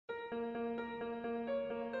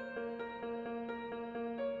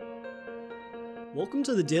Welcome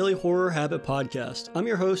to the Daily Horror Habit Podcast. I'm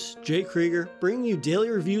your host, Jay Krieger, bringing you daily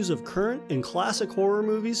reviews of current and classic horror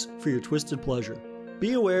movies for your twisted pleasure.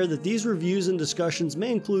 Be aware that these reviews and discussions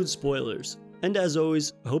may include spoilers. And as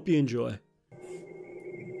always, I hope you enjoy.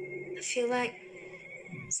 I feel like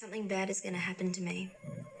something bad is going to happen to me.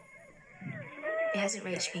 It hasn't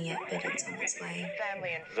reached me yet, but it's on its way.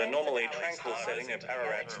 The normally tranquil setting of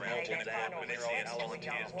Ararat's melted down with its element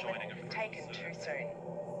is joining a... Taken too soon.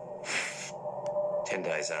 10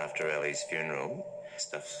 days after Ellie's funeral,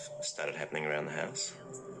 stuff started happening around the house.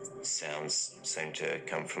 Sounds seemed to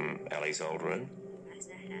come from Ellie's old room.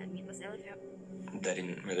 They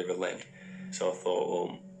didn't really relate, so I thought,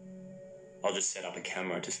 well, I'll just set up a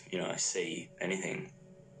camera to, see anything.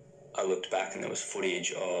 I looked back and there was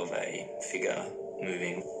footage of a figure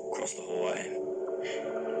moving across the hallway.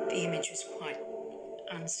 The image was quite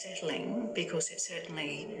unsettling because it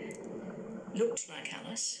certainly looked like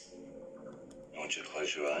Alice. I want you to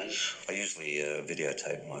close your eyes. I usually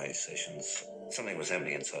videotape my sessions. Something was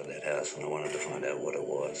happening inside that house and I wanted to find out what it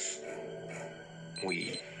was.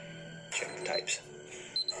 We checked the tapes.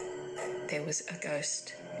 There was a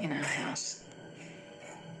ghost in our house.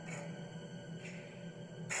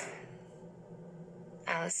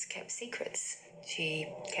 Alice kept secrets. She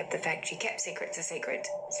kept the fact she kept secrets a secret.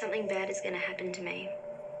 Something bad is going to happen to me.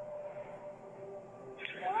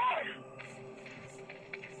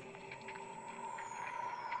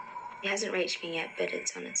 It hasn't reached me yet, but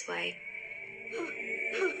it's on its way.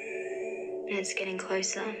 And it's getting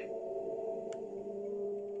closer.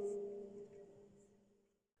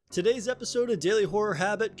 Today's episode of Daily Horror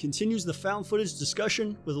Habit continues the found footage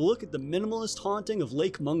discussion with a look at the minimalist haunting of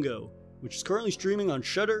Lake Mungo, which is currently streaming on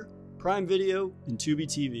Shudder, Prime Video, and Tubi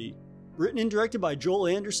TV. Written and directed by Joel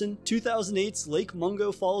Anderson, 2008's Lake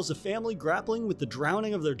Mungo follows a family grappling with the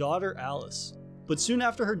drowning of their daughter Alice. But soon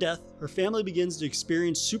after her death, her family begins to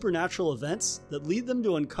experience supernatural events that lead them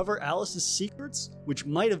to uncover Alice's secrets, which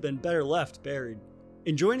might have been better left buried.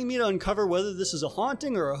 And joining me to uncover whether this is a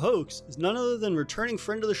haunting or a hoax is none other than returning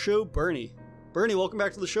friend of the show, Bernie. Bernie, welcome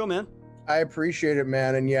back to the show, man. I appreciate it,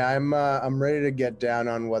 man. And yeah, I'm ready to get down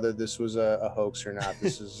on whether this was a hoax or not.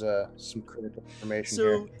 This is some critical information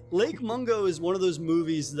here. So Lake Mungo is one of those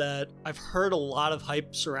movies that I've heard a lot of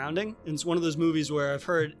hype surrounding. And it's one of those movies where I've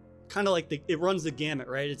heard kind of like it runs the gamut,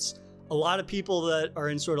 right? It's a lot of people that are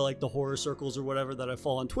in sort of like the horror circles or whatever that I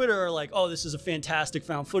follow on Twitter are like, oh, this is a fantastic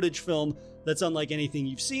found footage film that's unlike anything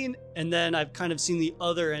you've seen. And then I've kind of seen the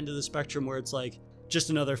other end of the spectrum where it's like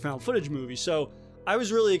just another found footage movie. So I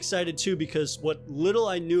was really excited too, because what little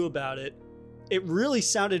I knew about it, it really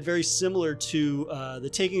sounded very similar to The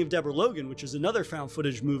Taking of Deborah Logan, which is another found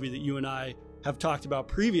footage movie that you and I have talked about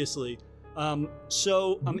previously.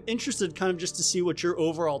 So I'm interested kind of just to see what your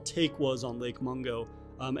overall take was on Lake Mungo.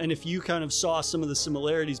 And if you kind of saw some of the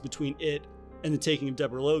similarities between it and The Taking of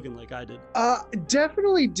Deborah Logan like I did.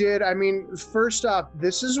 Definitely did. I mean, first off,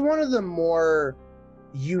 this is one of the more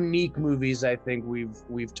unique movies I think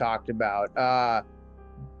we've talked about.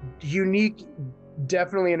 Unique,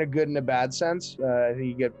 definitely in a good and a bad sense.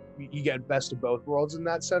 You get best of both worlds in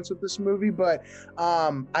that sense with this movie. But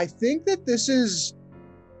I think that this is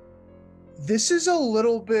a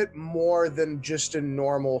little bit more than just a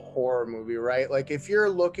normal horror movie, right? Like if you're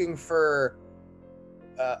looking for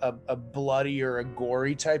a bloody or a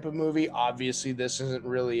gory type of movie, obviously this isn't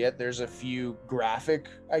really it. There's a few graphic,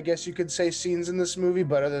 I guess you could say, scenes in this movie,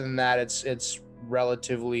 but other than that, it's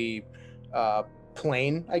relatively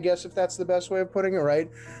plain, I guess, if that's the best way of putting it,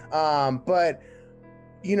 right? But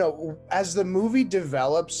as the movie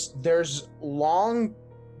develops, there's long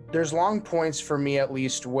points for me, at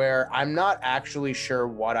least, where I'm not actually sure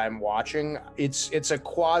what I'm watching. It's a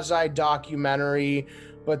quasi documentary,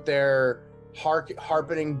 but they're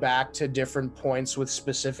harkening back to different points with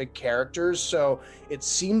specific characters. So it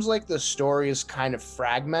seems like the story is kind of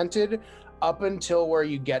fragmented up until where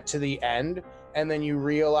you get to the end, and then you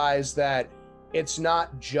realize that it's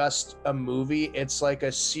not just a movie, it's like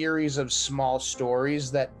a series of small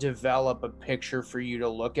stories that develop a picture for you to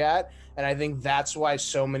look at. And I think that's why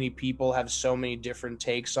so many people have so many different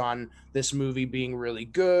takes on this movie being really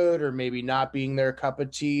good or maybe not being their cup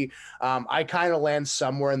of tea. I kind of land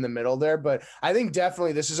somewhere in the middle there, but I think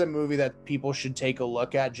definitely this is a movie that people should take a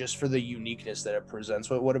look at just for the uniqueness that it presents.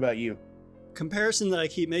 What about you? Comparison that I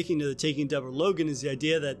keep making to The Taking Deborah Logan is the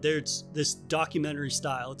idea that there's this documentary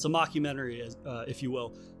style. It's a mockumentary, if you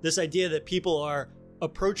will. This idea that people are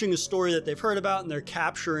approaching a story that they've heard about and they're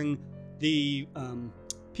capturing the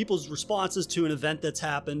people's responses to an event that's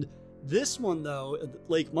happened. This one, though,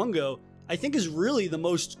 Lake Mungo, I think is really the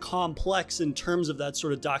most complex in terms of that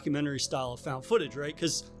sort of documentary style of found footage, right?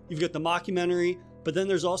 Because you've got the mockumentary, but then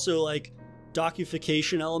there's also like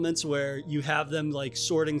docufication elements where you have them like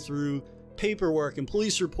sorting through paperwork and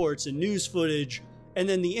police reports and news footage. And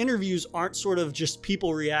then the interviews aren't sort of just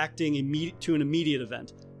people reacting to an immediate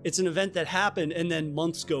event. It's an event that happened and then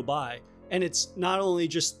months go by. And it's not only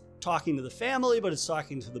just talking to the family, but it's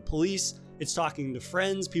talking to the police. It's talking to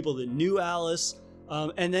friends, people that knew Alice.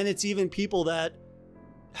 And then it's even people that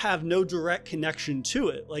have no direct connection to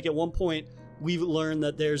it. Like at one point, we've learned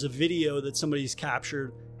that there's a video that somebody's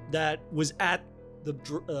captured that was at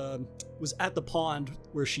the pond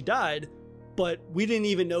where she died, but we didn't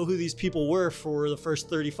even know who these people were for the first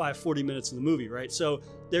 35, 40 minutes of the movie, right? So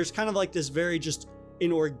there's kind of like this very just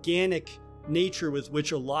an organic nature with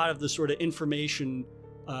which a lot of the sort of information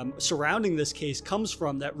surrounding this case comes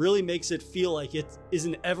from that really makes it feel like it is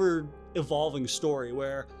an ever evolving story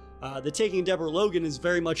where the Taking Deborah Logan is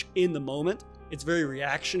very much in the moment. It's very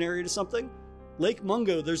reactionary to something. Lake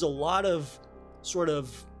Mungo, there's a lot of sort of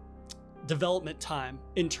development time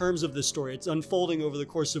in terms of this story. It's unfolding over the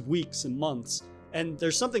course of weeks and months. And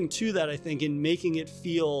there's something to that, I think, in making it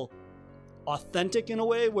feel authentic in a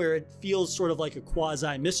way where it feels sort of like a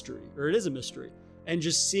quasi mystery, or it is a mystery. And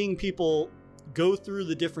just seeing people go through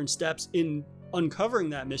the different steps in uncovering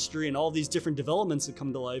that mystery and all these different developments that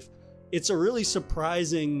come to life, it's a really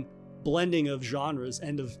surprising blending of genres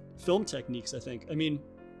and of film techniques, I think. I mean,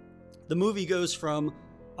 the movie goes from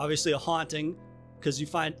obviously a haunting, because you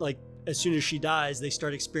find like as soon as she dies, they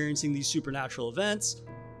start experiencing these supernatural events.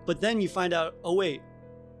 But then you find out, oh wait,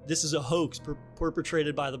 this is a hoax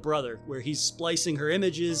perpetrated by the brother, where he's splicing her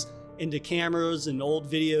images into cameras and old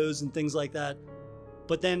videos and things like that.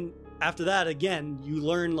 But then after that, again, you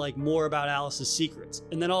learn like more about Alice's secrets.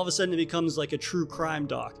 And then all of a sudden it becomes like a true crime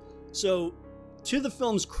doc. So to the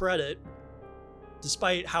film's credit,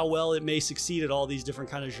 despite how well it may succeed at all these different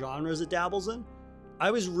kind of genres it dabbles in, I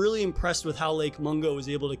was really impressed with how Lake Mungo was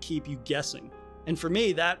able to keep you guessing. And for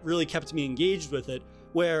me, that really kept me engaged with it,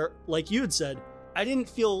 where, like you had said, I didn't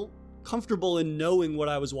feel comfortable in knowing what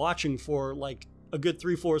I was watching for like a good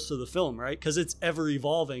 3/4 of the film, right? Because it's ever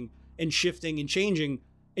evolving and shifting and changing,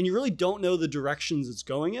 and you really don't know the directions it's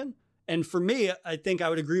going in. And for me, I think I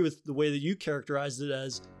would agree with the way that you characterized it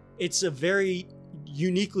as it's a very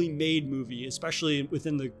uniquely made movie, especially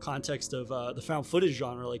within the context of the found footage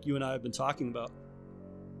genre like you and I have been talking about.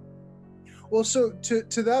 Well, so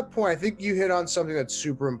to that point, I think you hit on something that's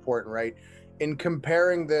super important, right? In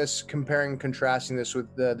comparing and contrasting this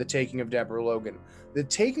with the Taking of Deborah Logan. The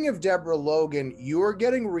Taking of Deborah Logan, you are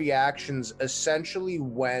getting reactions essentially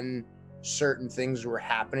when certain things were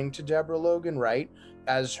happening to Deborah Logan, right?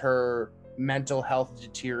 As her mental health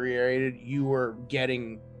deteriorated, you were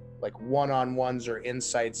getting like one-on-ones or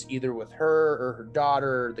insights either with her or her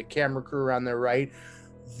daughter or the camera crew around there, right?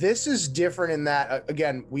 This is different in that,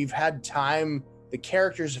 again, we've had time, the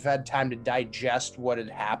characters have had time to digest what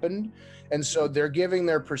had happened. And so they're giving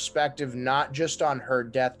their perspective, not just on her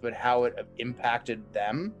death, but how it impacted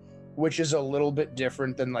them, which is a little bit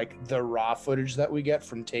different than like the raw footage that we get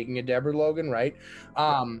from Taking a Deborah Logan, right?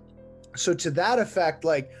 So to that effect,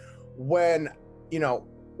 like when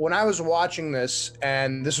I was watching this,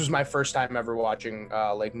 and this was my first time ever watching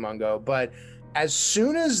Lake Mungo, but as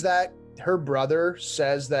soon as that her brother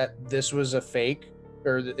says that this was a fake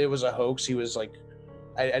or it was a hoax, he was like,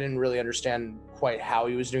 I didn't really understand quite how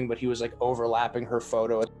he was doing, but he was like overlapping her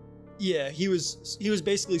photo. Yeah, he was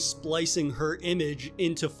basically splicing her image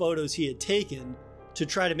into photos he had taken to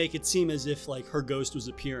try to make it seem as if like her ghost was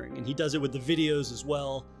appearing. And he does it with the videos as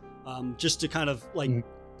well, just to kind of like,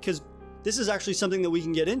 because this is actually something that we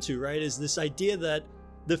can get into, right? Is this idea that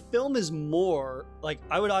the film is more like,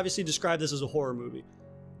 I would obviously describe this as a horror movie,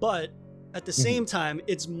 but at the same time,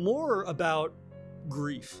 it's more about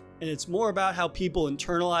grief, and it's more about how people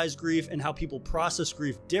internalize grief and how people process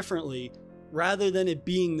grief differently, rather than it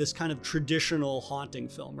being this kind of traditional haunting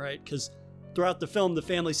film, right? Because throughout the film, the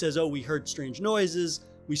family says, oh, we heard strange noises,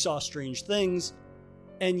 we saw strange things,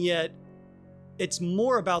 and yet it's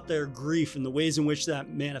more about their grief and the ways in which that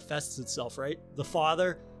manifests itself, right? The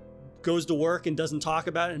father goes to work and doesn't talk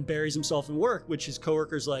about it and buries himself in work, which his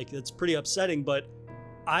coworkers like, that's pretty upsetting, but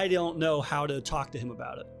I don't know how to talk to him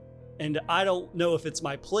about it. And I don't know if it's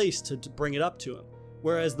my place to bring it up to him.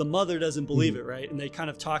 Whereas the mother doesn't believe it, right? And they kind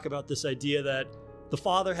of talk about this idea that the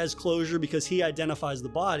father has closure because he identifies the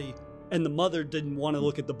body, and the mother didn't want to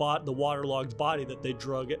look at the waterlogged body that they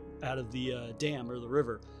drug out of the dam or the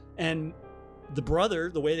river. And the brother,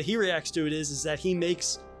 the way that he reacts to it is that he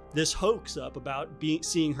makes this hoax up about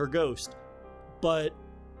seeing her ghost. But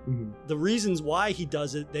the reasons why he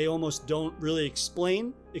does it, they almost don't really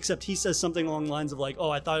explain, except he says something along the lines of like, oh,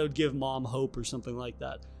 I thought it would give mom hope or something like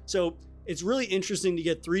that. So it's really interesting to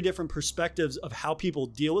get 3 different perspectives of how people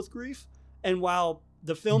deal with grief. And while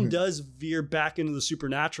the film does veer back into the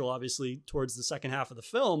supernatural, obviously, towards the second half of the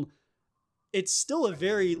film, it's still a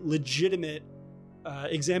very legitimate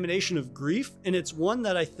examination of grief. And it's one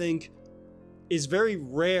that I think is very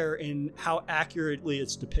rare in how accurately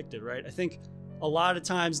it's depicted, right? I think a lot of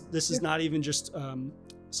times this is not even just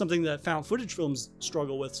something that found footage films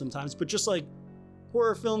struggle with sometimes, but just like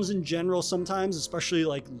horror films in general sometimes, especially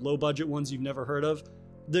like low budget ones you've never heard of,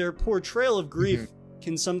 their portrayal of grief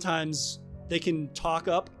can sometimes, they can talk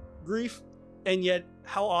up grief, and yet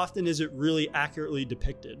how often is it really accurately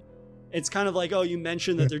depicted? It's kind of like, oh, you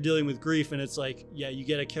mentioned that they're dealing with grief, and it's like, yeah, you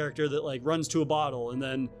get a character that like runs to a bottle, and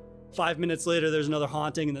then 5 minutes later there's another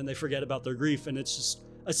haunting, and then they forget about their grief, and it's just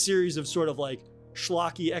a series of sort of like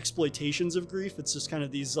schlocky exploitations of grief. It's just kind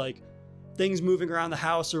of these like things moving around the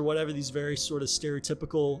house or whatever, these very sort of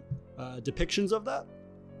stereotypical depictions of that.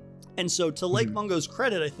 And so to Lake Mungo's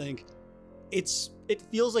credit, I think it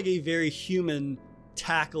feels like a very human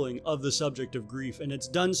tackling of the subject of grief, and it's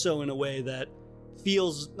done so in a way that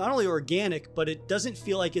feels not only organic, but it doesn't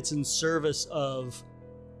feel like it's in service of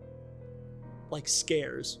like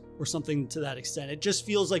scares or something to that extent. It just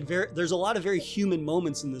feels like there's a lot of very human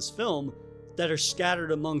moments in this film that are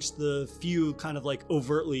scattered amongst the few kind of like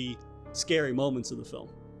overtly scary moments of the film.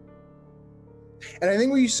 And I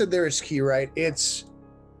think what you said there is key, right?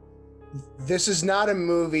 This is not a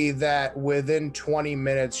movie that within 20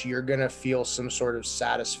 minutes you're gonna feel some sort of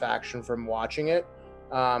satisfaction from watching it.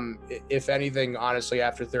 If anything, honestly,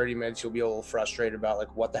 after 30 minutes you'll be a little frustrated about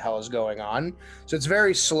like what the hell is going on. So it's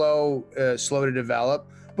very slow to develop.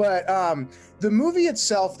 But the movie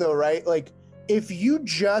itself, though, right? Like if you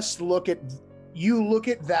just look at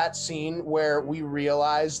that scene where we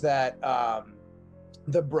realize that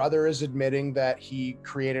the brother is admitting that he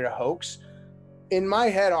created a hoax. In my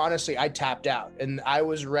head, honestly, I tapped out and I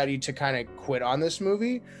was ready to kind of quit on this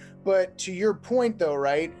movie. But to your point, though,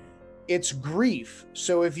 right? It's grief.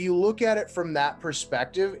 So if you look at it from that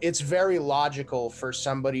perspective, it's very logical for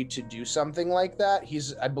somebody to do something like that.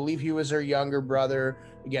 I believe he was her younger brother.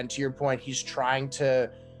 Again, to your point, he's trying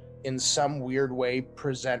to, in some weird way,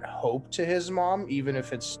 present hope to his mom, even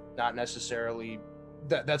if it's not necessarily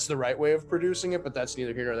that's the right way of producing it, but that's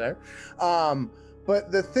neither here nor there.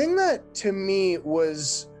 But the thing that to me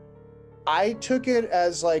was, I took it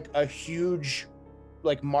as like a huge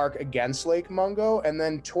like mark against Lake Mungo, and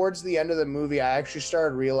then towards the end of the movie I actually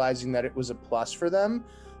started realizing that it was a plus for them.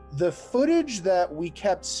 The footage that we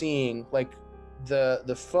kept seeing, like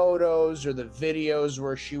the photos or the videos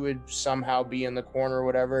where she would somehow be in the corner or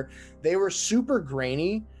whatever, they were super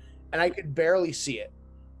grainy and I could barely see it.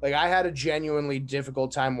 Like I had a genuinely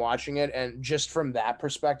difficult time watching it, and just from that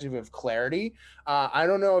perspective of clarity, I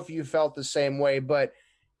don't know if you felt the same way, but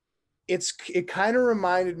it kind of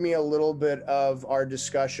reminded me a little bit of our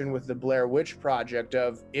discussion with the Blair Witch Project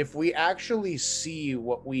of, if we actually see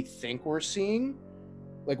what we think we're seeing,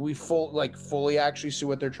 like we fully actually see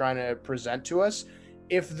what they're trying to present to us,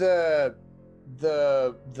 if the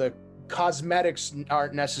cosmetics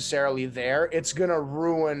aren't necessarily there, it's gonna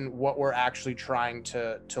ruin what we're actually trying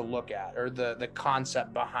to look at, or the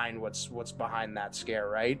concept behind what's behind that scare,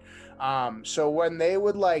 right? So when they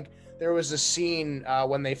would there was a scene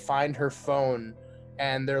when they find her phone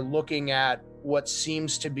and they're looking at what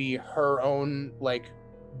seems to be her own, like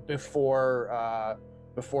before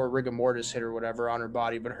rigor mortis hit or whatever on her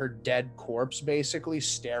body, but her dead corpse basically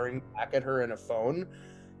staring back at her in a phone.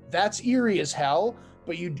 That's eerie as hell,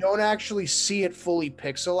 but you don't actually see it fully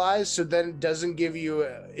pixelized, so then it doesn't give you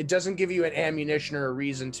an ammunition or a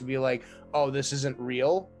reason to be like, oh, this isn't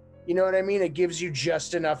real. You know what I mean? It gives you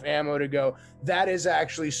just enough ammo to go, that is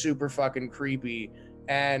actually super fucking creepy.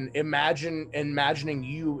 And imagining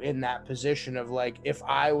you in that position of like, if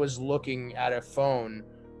I was looking at a phone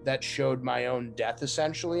that showed my own death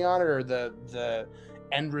essentially on it, or the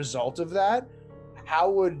end result of that,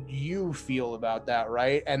 how would you feel about that,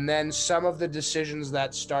 right? And then some of the decisions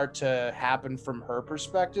that start to happen from her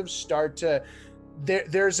perspective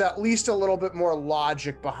there's at least a little bit more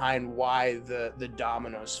logic behind why the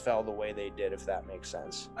dominoes fell the way they did, if that makes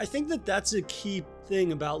sense. I think that's a key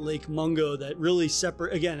thing about Lake Mungo that really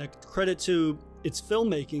again, a credit to its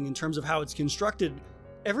filmmaking in terms of how it's constructed.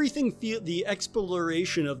 Everything the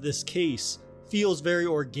exploration of this case feels very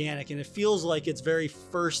organic, and it feels like it's very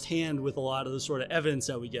firsthand with a lot of the sort of evidence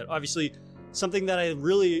that we get. Obviously, something that I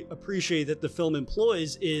really appreciate that the film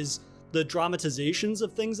employs is the dramatizations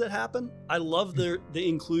of things that happen. I love the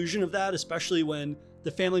inclusion of that, especially when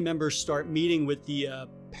the family members start meeting with the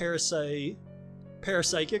parapsychic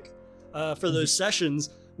for those sessions,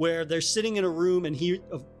 where they're sitting in a room, and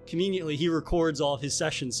conveniently he records all of his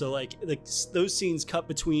sessions. So like those scenes cut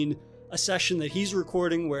between a session that he's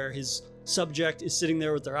recording where his subject is sitting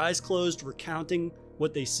there with their eyes closed recounting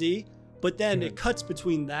what they see, but then it cuts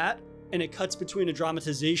between that, and it cuts between a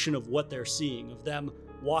dramatization of what they're seeing, of them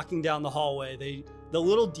walking down the hallway. The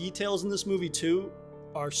little details in this movie too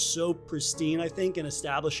are so pristine, I think, in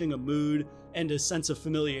establishing a mood and a sense of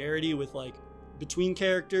familiarity with like between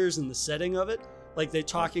characters and the setting of it. Like they're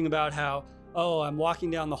talking about how, oh, I'm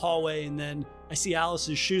walking down the hallway and then I see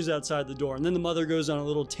Alice's shoes outside the door. And then the mother goes on a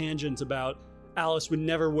little tangent about Alice would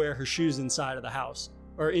never wear her shoes inside of the house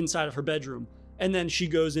or inside of her bedroom. And then she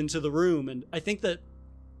goes into the room. And I think that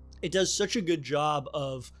it does such a good job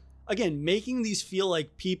of, again, making these feel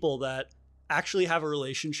like people that actually have a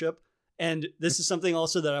relationship. And this is something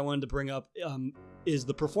also that I wanted to bring up, is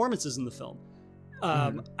the performances in the film.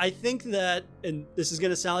 I think that, and this is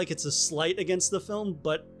going to sound like it's a slight against the film,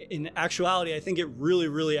 but in actuality, I think it really,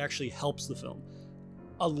 really actually helps the film.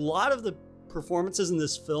 A lot of the performances in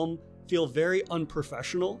this film feel very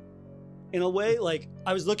unprofessional in a way. Like,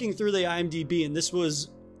 I was looking through the IMDb, and this was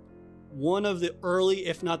one of the early,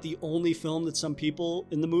 if not the only film that some people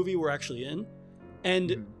in the movie were actually in.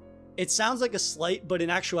 And it sounds like a slight, but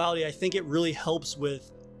in actuality, I think it really helps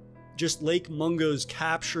with just Lake Mungo's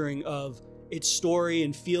capturing of its story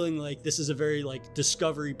and feeling like this is a very like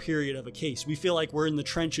discovery period of a case. We feel like we're in the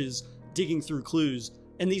trenches digging through clues,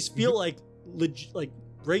 and these feel like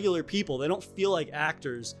regular people. They don't feel like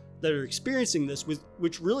actors that are experiencing this,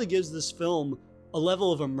 which really gives this film a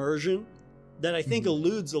level of immersion that I think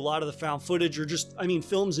eludes a lot of the found footage, or just, I mean,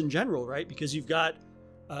 films in general, right? Because you've got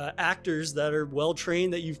actors that are well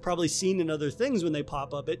trained that you've probably seen in other things. When they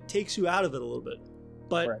pop up, it takes you out of it a little bit.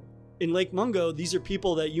 But in Lake Mungo, these are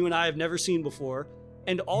people that you and I have never seen before.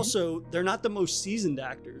 And also, they're not the most seasoned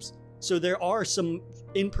actors. So there are some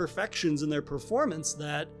imperfections in their performance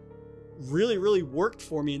that really, really worked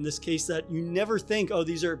for me in this case, that you never think, oh,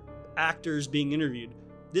 these are actors being interviewed.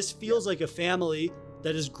 This feels like a family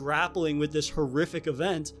that is grappling with this horrific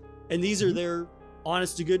event. And these are their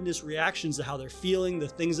honest to goodness reactions to how they're feeling, the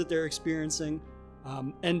things that they're experiencing.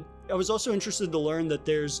 And I was also interested to learn that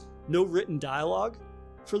there's no written dialogue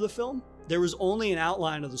for the film. There was only an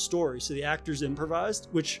outline of the story, so the actors improvised,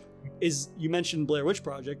 which is, you mentioned Blair Witch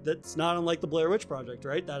Project, that's not unlike the Blair Witch Project,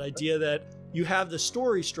 right? That idea that you have the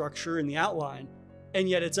story structure in the outline, and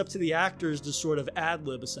yet it's up to the actors to sort of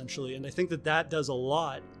ad-lib, essentially. And I think that that does a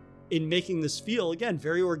lot in making this feel, again,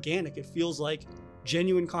 very organic. It feels like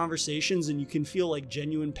genuine conversations, and you can feel like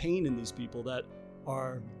genuine pain in these people that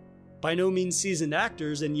are by no means seasoned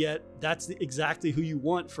actors, and yet that's exactly who you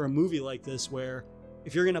want for a movie like this, where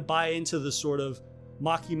if you're going to buy into the sort of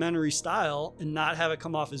mockumentary style and not have it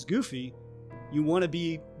come off as goofy, you want them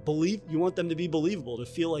to be believable, to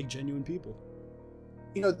feel like genuine people.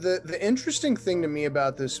 You know, the interesting thing to me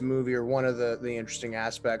about this movie, or one of the interesting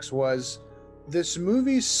aspects, was this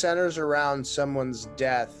movie centers around someone's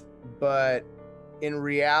death, but in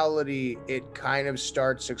reality, it kind of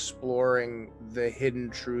starts exploring the hidden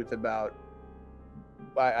truth about,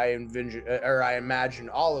 I imagine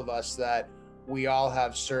all of us, that we all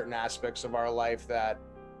have certain aspects of our life that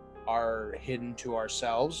are hidden to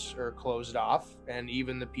ourselves or closed off, and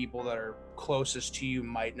even the people that are closest to you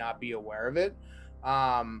might not be aware of it.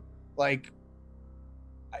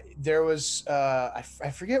 There was I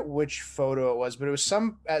forget which photo it was, but it was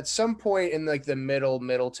at some point in like the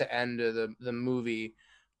middle to end of the movie,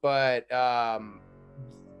 but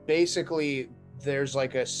basically there's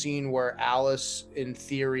like a scene where Alice, in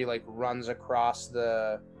theory, like runs across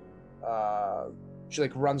the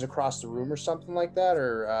room or something like that,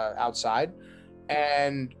 or outside,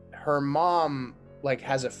 and her mom like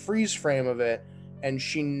has a freeze frame of it, and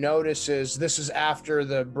she notices, this is after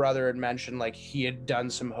the brother had mentioned like he had done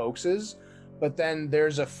some hoaxes, but then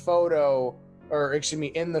there's a photo, or excuse me,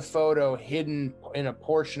 in the photo, hidden in a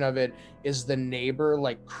portion of it, is the neighbor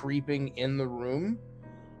like creeping in the room.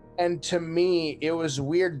 And to me, it was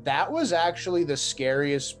weird. That was actually the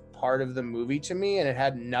scariest part of the movie to me, and it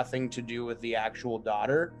had nothing to do with the actual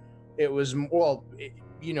daughter. It was, well,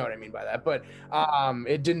 you know what I mean by that, but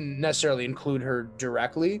it didn't necessarily include her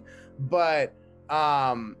directly, but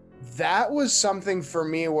that was something for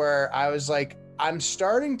me where I was like, I'm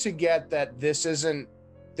starting to get that this isn't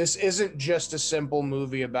this isn't just a simple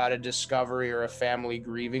movie about a discovery or a family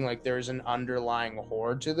grieving. Like, there's an underlying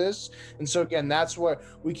horror to this. And so again, that's what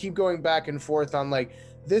we keep going back and forth on. Like,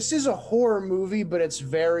 this is a horror movie, but it's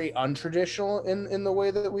very untraditional in the way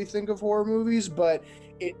that we think of horror movies. But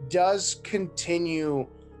it does continue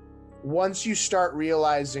once you start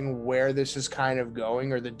realizing where this is kind of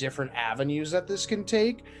going, or the different avenues that this can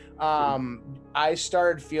take. I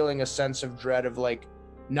started feeling a sense of dread of, like,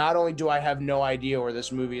 not only do I have no idea where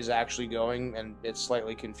this movie is actually going, and it's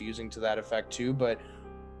slightly confusing to that effect too, but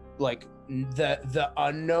like the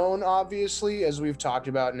unknown, obviously, as we've talked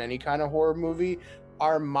about in any kind of horror movie,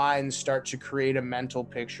 our minds start to create a mental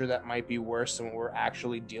picture that might be worse than what we're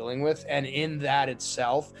actually dealing with. And in that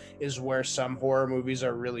itself is where some horror movies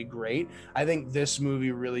are really great. I think this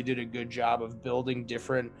movie really did a good job of building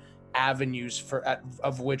different avenues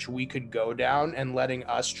of which we could go down, and letting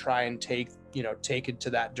us try and take it to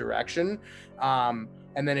that direction. And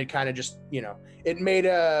then it kind of just, it made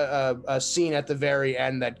a scene at the very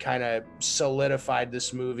end that kind of solidified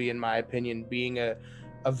this movie, in my opinion, being a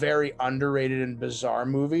very underrated and bizarre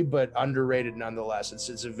movie, but underrated nonetheless.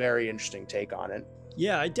 It's a very interesting take on it.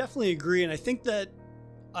 Yeah, I definitely agree. And I think that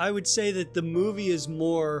I would say that the movie is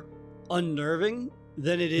more unnerving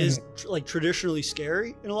than it is like traditionally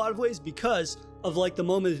scary in a lot of ways, because of like the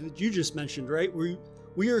moment that you just mentioned, right?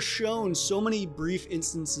 We are shown so many brief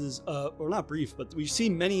instances, or not brief, but we see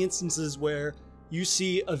many instances where you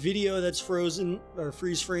see a video that's frozen or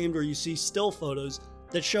freeze framed, or you see still photos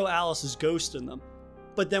that show Alice's ghost in them.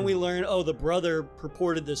 But then we learn, oh, the brother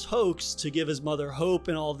purported this hoax to give his mother hope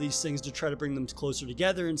and all of these things to try to bring them closer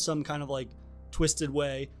together in some kind of like twisted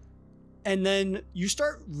way. And then you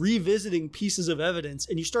start revisiting pieces of evidence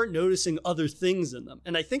and you start noticing other things in them.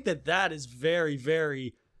 And I think that that is very,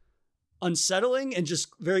 very unsettling and just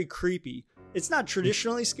very creepy. It's not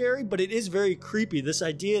traditionally scary, but it is very creepy. This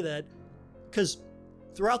idea that, because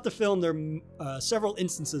throughout the film, there are several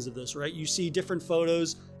instances of this, right? You see different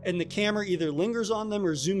photos and the camera either lingers on them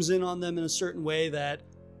or zooms in on them in a certain way that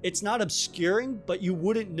it's not obscuring, but you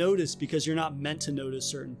wouldn't notice because you're not meant to notice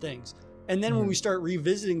certain things. And then when we start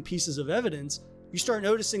revisiting pieces of evidence, you start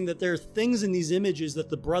noticing that there are things in these images that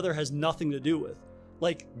the brother has nothing to do with.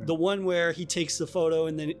 Like the one where he takes the photo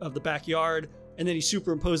and then of the backyard and then he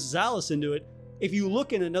superimposes Alice into it. If you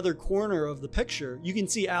look in another corner of the picture, you can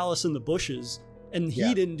see Alice in the bushes, and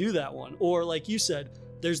he didn't do that one. Or like you said,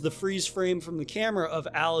 there's the freeze frame from the camera of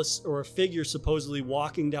Alice or a figure supposedly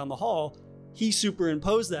walking down the hall. He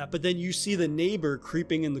superimposed that, but then you see the neighbor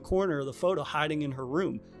creeping in the corner of the photo, hiding in her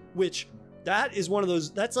room, which that is one of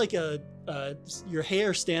those, that's like your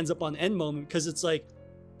hair stands up on end moment, because it's like,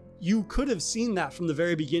 you could have seen that from the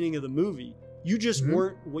very beginning of the movie. You just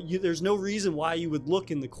weren't, there's no reason why you would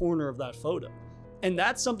look in the corner of that photo. And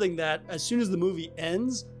that's something that as soon as the movie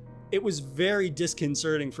ends, it was very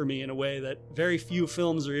disconcerting for me in a way that very few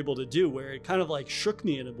films are able to do, where it kind of like shook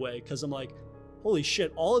me in a way, because I'm like, holy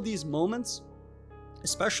shit, all of these moments,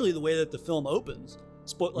 especially the way that the film opens,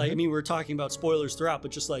 like, I mean, we're talking about spoilers throughout,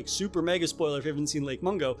 but just like super mega spoiler if you haven't seen Lake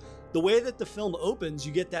Mungo, the way that the film opens,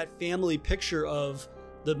 you get that family picture of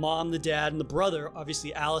the mom, the dad, and the brother.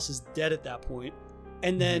 Obviously, Alice is dead at that point.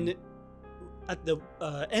 And then at the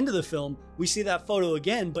end of the film, we see that photo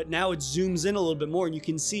again, but now it zooms in a little bit more, and you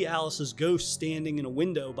can see Alice's ghost standing in a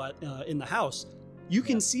window in the house. You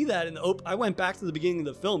can see that in the I went back to the beginning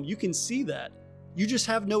of the film. You can see that. You just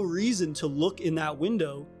have no reason to look in that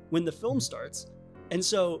window when the film starts. And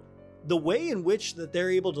so the way in which that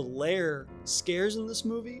they're able to layer scares in this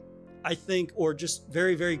movie, I think, or just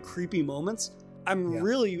very, very creepy moments, I'm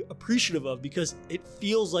really appreciative of, because it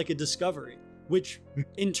feels like a discovery, which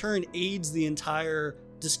in turn aids the entire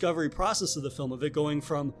discovery process of the film, of it going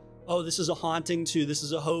from, oh, this is a haunting, to this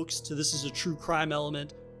is a hoax, to this is a true crime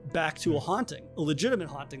element, back to a haunting, a legitimate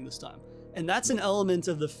haunting this time. And that's an element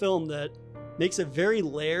of the film that makes it very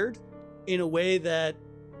layered in a way that,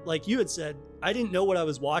 like you had said, I didn't know what I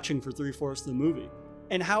was watching for 3/4 of the movie.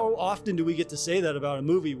 And how often do we get to say that about a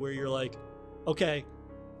movie where you're like, okay,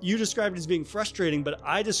 you described it as being frustrating, but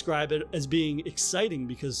I describe it as being exciting,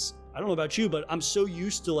 because I don't know about you, but I'm so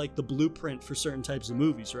used to like the blueprint for certain types of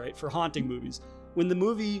movies, right? For haunting movies. When the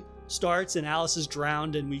movie starts and Alice is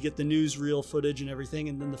drowned and we get the newsreel footage and everything,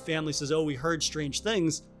 and then the family says, oh, we heard strange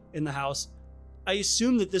things in the house, I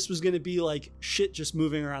assumed that this was going to be like shit just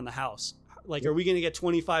moving around the house. Like, are we going to get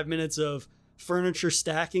 25 minutes of furniture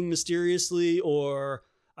stacking mysteriously, or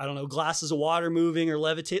I don't know, glasses of water moving or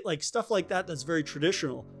levitate, like stuff like that? That's very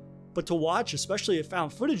traditional. But to watch, especially a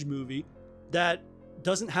found footage movie that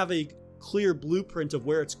doesn't have a clear blueprint of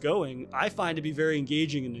where it's going, I find to be very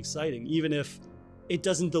engaging and exciting, even if it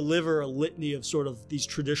doesn't deliver a litany of sort of these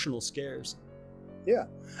traditional scares. Yeah.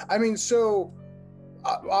 I mean, so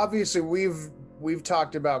obviously we've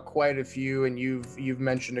talked about quite a few, and you've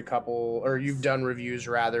mentioned a couple, or you've done reviews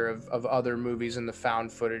rather of other movies in the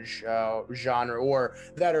found footage genre, or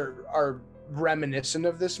that are reminiscent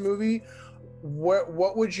of this movie.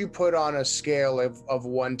 What would you put on a scale of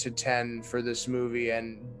 1 to 10 for this movie?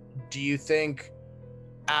 And do you think,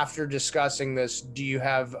 after discussing this, do you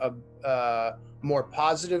have more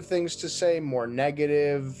positive things to say, more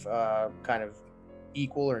negative, kind of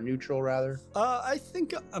equal or neutral rather? I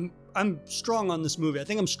think I'm strong on this movie. I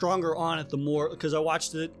think I'm stronger on it the more, because I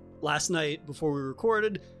watched it last night before we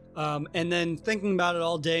recorded, and then thinking about it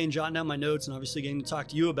all day and jotting down my notes, and obviously getting to talk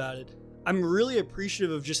to you about it. I'm really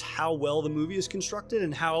appreciative of just how well the movie is constructed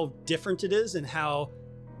and how different it is, and how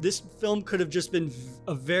this film could have just been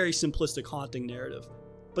a very simplistic haunting narrative.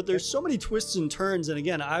 But there's so many twists and turns, and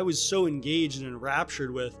again, I was so engaged and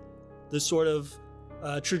enraptured with the sort of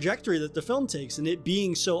trajectory that the film takes, and it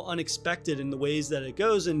being so unexpected in the ways that it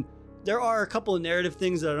goes. And there are a couple of narrative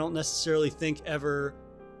things that I don't necessarily think ever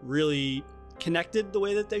really connected the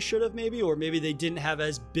way that they should have, maybe, or maybe they didn't have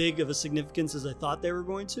as big of a significance as I thought they were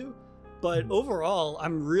going to. But overall,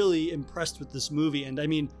 I'm really impressed with this movie. And I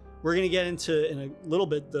mean, we're going to get into in a little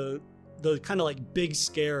bit the kind of like big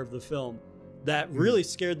scare of the film that really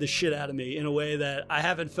scared the shit out of me in a way that I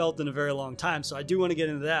haven't felt in a very long time. So I do want to get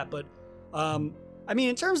into that. But I mean,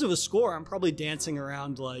 in terms of a score, I'm probably dancing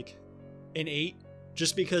around like an 8,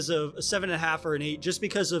 just because of a 7.5 or an 8, just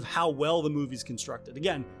because of how well the movie's constructed.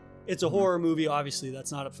 Again, it's a horror movie. Obviously,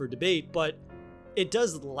 that's not up for debate, but it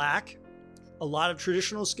does lack a lot of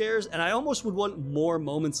traditional scares, and I almost would want more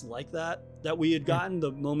moments like that we had gotten.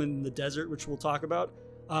 The moment in the desert, which we'll talk about.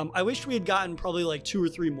 I wish we had gotten probably like 2 or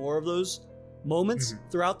 3 more of those moments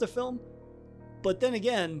throughout the film. But then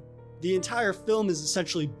again, the entire film is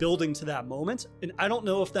essentially building to that moment, and I don't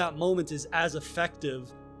know if that moment is as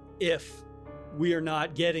effective if we don't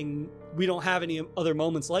have any other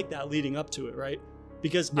moments like that leading up to it, right?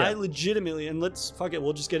 Because I legitimately, and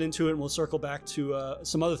we'll just get into it and we'll circle back to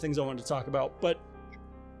some other things I wanted to talk about. But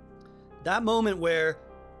that moment where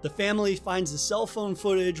the family finds the cell phone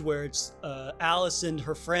footage where it's Alice and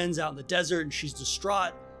her friends out in the desert, and she's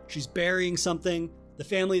distraught, she's burying something. The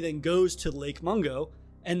family then goes to Lake Mungo,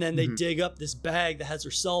 and then they dig up this bag that has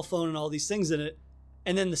her cell phone and all these things in it.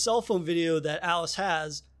 And then the cell phone video that Alice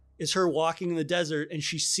has is her walking in the desert, and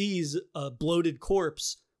she sees a bloated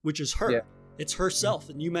corpse, which is her. Yeah. It's herself.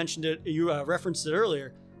 And you mentioned it, you referenced it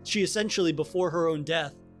earlier. She essentially, before her own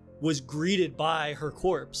death, was greeted by her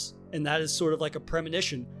corpse. And that is sort of like a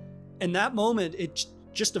premonition. And that moment, it's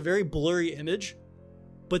just a very blurry image.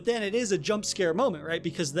 But then it is a jump scare moment, right?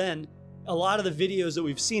 Because then a lot of the videos that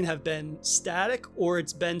we've seen have been static, or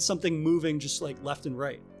it's been something moving just like left and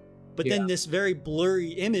right. But then this very blurry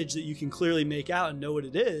image that you can clearly make out and know what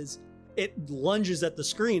it is, it lunges at the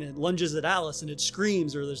screen, and lunges at Alice, and it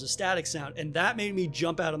screams, or there's a static sound. And that made me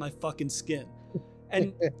jump out of my fucking skin.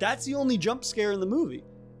 And that's the only jump scare in the movie.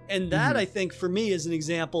 And that, I think, for me, is an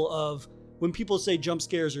example of when people say jump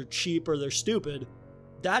scares are cheap or they're stupid,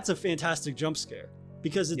 that's a fantastic jump scare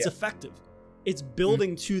because it's effective. It's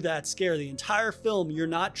building to that scare. The entire film, you're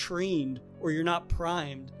not trained or you're not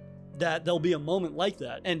primed that there'll be a moment like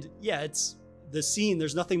that. And yeah, it's the scene,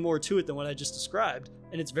 there's nothing more to it than what I just described.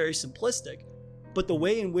 And it's very simplistic. But the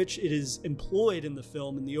way in which it is employed in the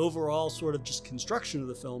film and the overall sort of just construction of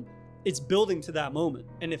the film, it's building to that moment.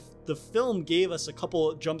 And if the film gave us a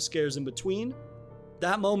couple jump scares in between,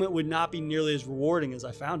 that moment would not be nearly as rewarding as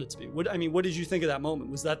I found it to be. What did you think of that moment?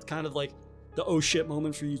 Was that kind of like the oh shit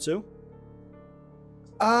moment for you too?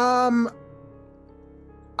 I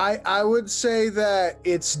would say that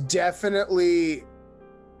it's definitely,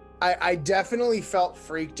 I definitely felt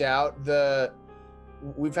freaked out.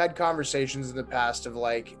 We've had conversations in the past of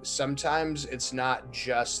like, sometimes it's not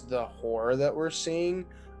just the horror that we're seeing,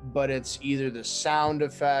 but it's either the sound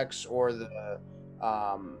effects or the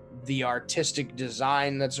artistic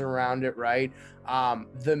design that's around it, right?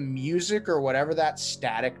 The music or whatever, that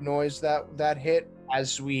static noise that hit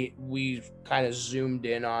as we kind of zoomed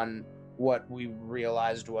in on what we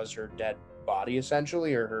realized was her dead body,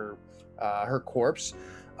 essentially, or her corpse.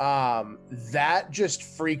 That just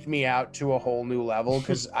freaked me out to a whole new level,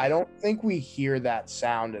 because I don't think we hear that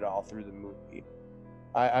sound at all through the movie.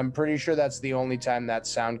 I'm pretty sure that's the only time that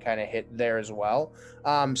sound kind of hit there as well.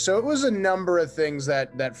 So it was a number of things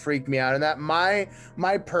that freaked me out, and that my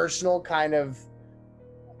personal kind of,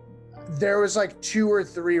 there was like 2 or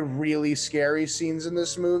 3 really scary scenes in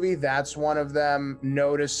this movie. That's one of them.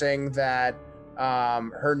 Noticing that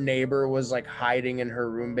her neighbor was like hiding in her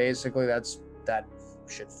room, basically. That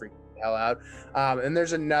shit freaked the hell out. And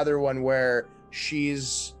there's another one where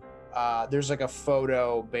she's there's like a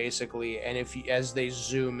photo basically, and as they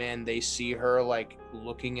zoom in, they see her like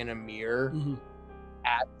looking in a mirror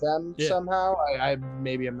at them somehow. I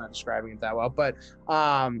maybe I'm not describing it that well, but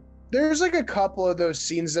there's like a couple of those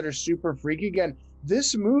scenes that are super freaky. Again,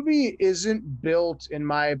 this movie isn't built, in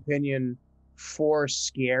my opinion, for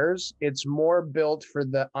scares. It's more built for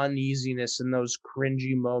the uneasiness and those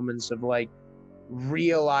cringy moments of like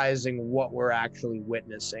realizing what we're actually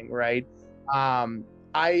witnessing, right?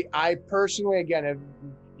 I personally, again,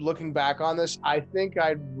 looking back on this, I think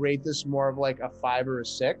I'd rate this more of like a 5 or a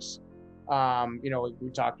 6. You know, we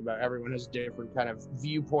talked about everyone has different kind of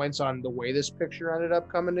viewpoints on the way this picture ended up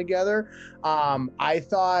coming together.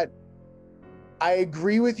 I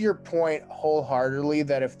agree with your point wholeheartedly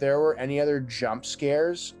that if there were any other jump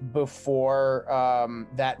scares before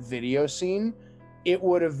that video scene, it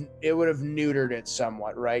would have neutered it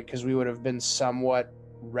somewhat, right? Because we would have been somewhat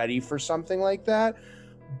ready for something like that.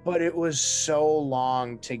 But it was so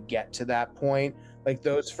long to get to that point. Like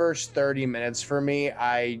those first 30 minutes for me,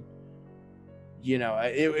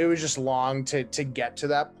 it was just long to get to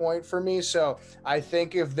that point for me. So I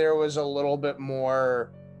think if there was a little bit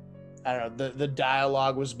more, I don't know, the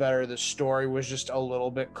dialogue was better, the story was just a little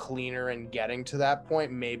bit cleaner in getting to that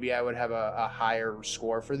point, maybe I would have a higher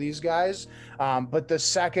score for these guys. But the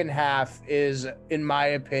second half is, in my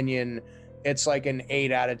opinion, it's like an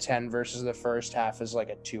 8 out of 10 versus the first half is like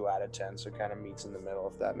a 2 out of 10. So it kind of meets in the middle,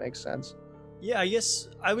 if that makes sense. Yeah, I guess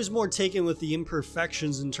I was more taken with the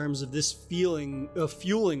imperfections in terms of this fueling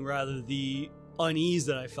rather the unease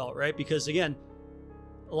that I felt, right? Because again,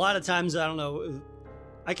 a lot of times, I don't know,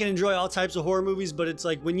 I can enjoy all types of horror movies, but it's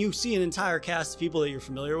like when you see an entire cast of people that you're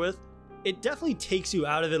familiar with, it definitely takes you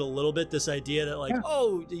out of it a little bit, this idea that like,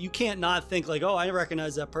 oh, you can't not think like, oh, I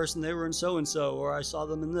recognize that person, they were in so-and-so, or I saw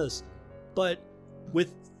them in this. But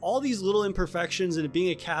with all these little imperfections and it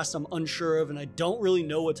being a cast I'm unsure of, and I don't really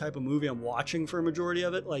know what type of movie I'm watching for a majority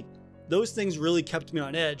of it, like those things really kept me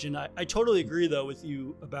on edge. And I totally agree though with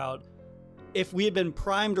you about if we had been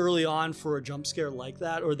primed early on for a jump scare like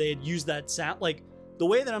that, or they had used that sound, like the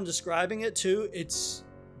way that I'm describing it too,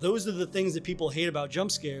 those are the things that people hate about jump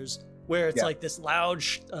scares, where it's like this loud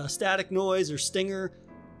static noise or stinger.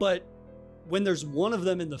 But when there's one of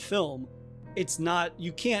them in the film, it's not,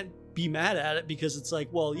 you can't be mad at it because it's like,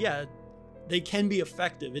 well, yeah, they can be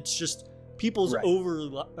effective. It's just people's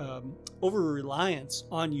over reliance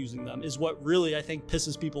on using them is what really I think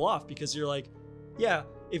pisses people off, because you're like, yeah,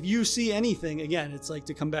 if you see anything, again, it's like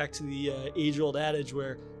to come back to the age-old adage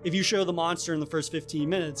where if you show the monster in the first 15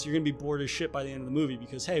 minutes, you're gonna be bored as shit by the end of the movie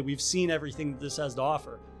because, hey, we've seen everything that this has to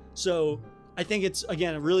offer. So I think it's,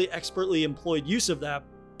 again, a really expertly employed use of that.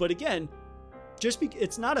 But again,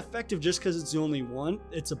 it's not effective just because it's the only one.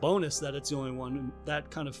 It's a bonus that it's the only one, and that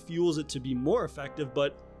kind of fuels it to be more effective.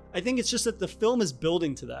 But I think it's just that the film is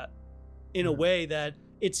building to that in a way that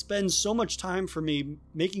it spends so much time for me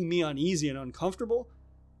making me uneasy and uncomfortable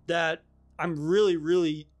that I'm really,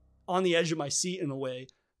 really on the edge of my seat in a way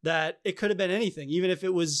that it could have been anything. Even if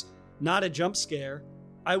it was not a jump scare,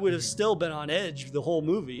 I would have still been on edge the whole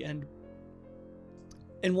movie. And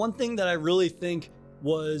one thing that I really think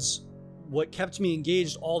was what kept me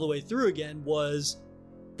engaged all the way through again was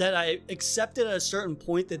that I accepted at a certain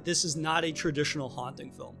point that this is not a traditional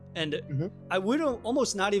haunting film. And I would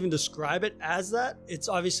almost not even describe it as that. It's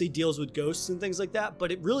obviously deals with ghosts and things like that,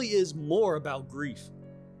 but it really is more about grief.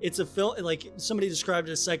 It's a film, like somebody described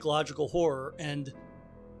it as psychological horror, and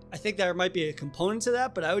I think there might be a component to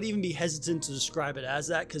that, but I would even be hesitant to describe it as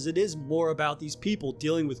that because it is more about these people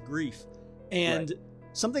dealing with grief. And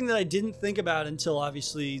something that I didn't think about until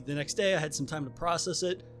obviously the next day I had some time to process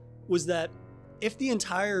it was that if the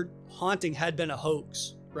entire haunting had been a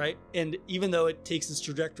hoax, right? And even though it takes this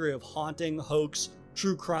trajectory of haunting, hoax,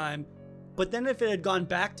 true crime, but then if it had gone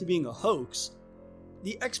back to being a hoax,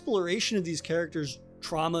 the exploration of these characters'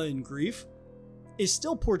 trauma and grief is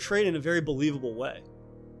still portrayed in a very believable way.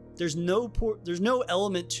 There's no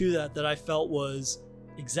element to that I felt was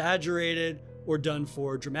exaggerated or done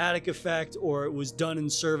for dramatic effect, or it was done in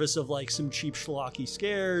service of like some cheap schlocky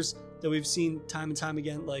scares that we've seen time and time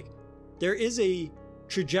again. Like there is a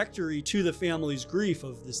trajectory to the family's grief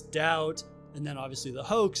of this doubt, and then obviously the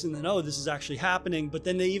hoax, and then, oh, this is actually happening, but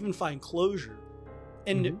then they even find closure.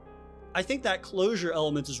 And I think that closure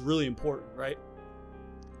element is really important, right?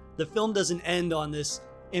 The film doesn't end on this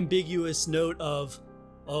ambiguous note of,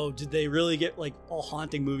 oh, did they really get, like all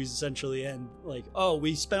haunting movies essentially end like, oh,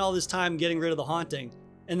 we spent all this time getting rid of the haunting,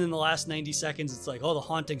 and then the last 90 seconds it's like, oh, the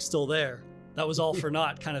haunting's still there. That was all for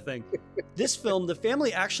naught kind of thing. This film, the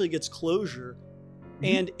family actually gets closure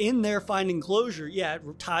And in their finding closure, yeah,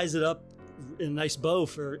 it ties it up in a nice bow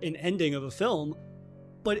for an ending of a film,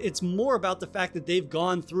 but it's more about the fact that they've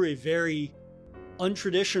gone through a very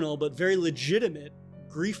untraditional but very legitimate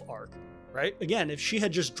grief arc, right? Again, if she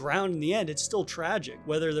had just drowned in the end, it's still tragic,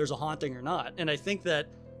 whether there's a haunting or not. And I think that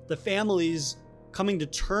the family's coming to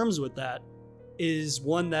terms with that is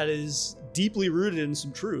one that is deeply rooted in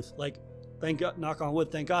some truth. Like, thank God, knock on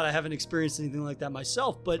wood, thank God I haven't experienced anything like that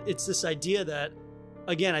myself, but it's this idea that,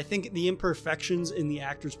 again, I think the imperfections in the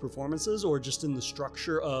actors' performances or just in the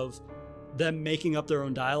structure of them making up their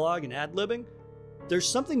own dialogue and ad-libbing, there's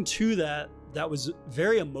something to that that was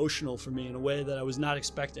very emotional for me in a way that I was not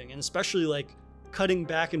expecting. And especially like cutting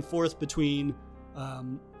back and forth between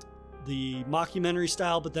the mockumentary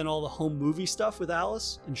style, but then all the home movie stuff with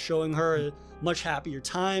Alice and showing her a much happier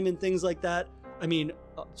time and things like that. I mean,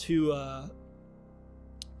 to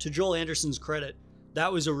Joel Anderson's credit,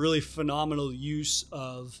 that was a really phenomenal use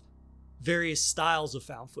of various styles of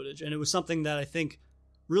found footage. And it was something that I think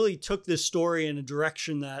really took this story in a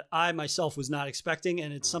direction that I myself was not expecting.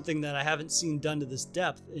 And it's something that I haven't seen done to this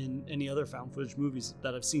depth in any other found footage movies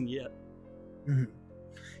that I've seen yet. Mm-hmm.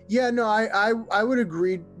 Yeah, no, I would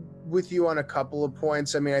agree with you on a couple of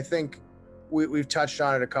points. I mean, I think we've touched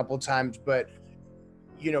on it a couple of times, but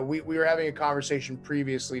you know, we were having a conversation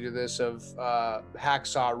previously to this of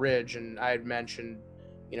Hacksaw Ridge, and I had mentioned,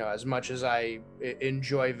 you know, as much as I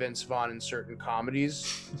enjoy Vince Vaughn in certain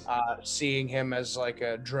comedies, seeing him as like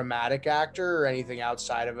a dramatic actor or anything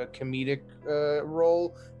outside of a comedic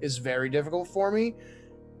role is very difficult for me.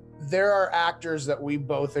 There are actors that we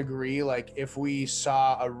both agree, like if we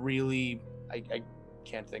saw a really, I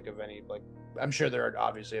can't think of any, like, I'm sure there are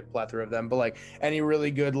obviously a plethora of them, but like any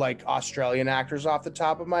really good like Australian actors off the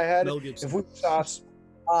top of my head, if we saw,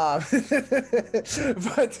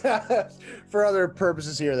 but for other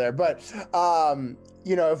purposes here or there, but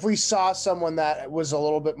you know, if we saw someone that was a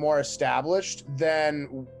little bit more established,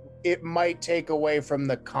 then it might take away from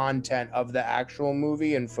the content of the actual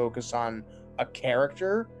movie and focus on a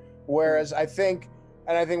character. Whereas I think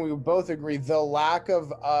we both agree, the lack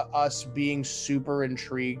of us being super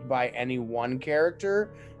intrigued by any one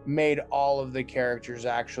character made all of the characters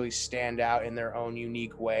actually stand out in their own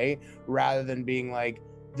unique way, rather than being like,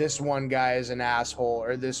 this one guy is an asshole,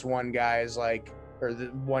 or this one guy is like, or the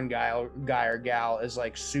one guy or gal is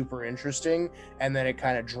like super interesting, and then it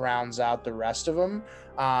kind of drowns out the rest of them.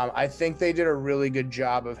 I think they did a really good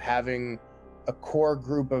job of having a core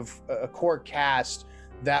cast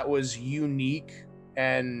that was unique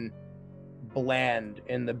and bland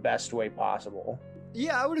in the best way possible.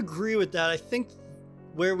 Yeah, I would agree with that. I think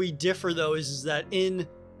where we differ though is that in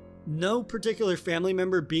no particular family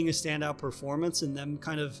member being a standout performance, and them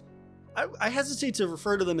kind of, I hesitate to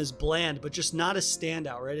refer to them as bland, but just not a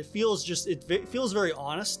standout, right? It feels very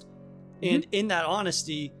honest. Mm-hmm. And in that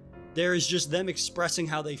honesty, there is just them expressing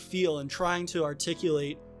how they feel and trying to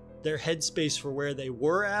articulate their headspace for where they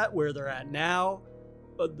were at, where they're at now,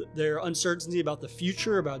 their uncertainty about the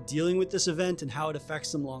future, about dealing with this event and how it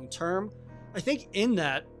affects them long term. I think in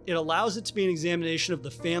that, it allows it to be an examination of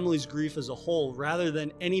the family's grief as a whole, rather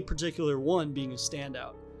than any particular one being a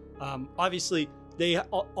standout. Obviously,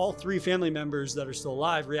 all three family members that are still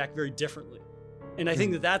alive react very differently. And I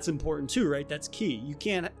think that that's important too, right? That's key. You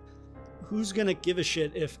can't, who's going to give a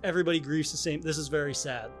shit if everybody grieves the same? This is very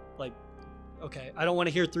sad. Like, okay, I don't want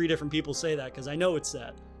to hear three different people say that because I know it's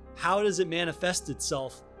sad. How does it manifest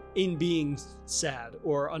itself in being sad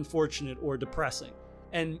or unfortunate or depressing?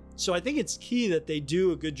 And so I think it's key that they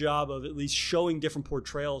do a good job of at least showing different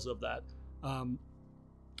portrayals of that.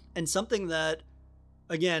 And something that,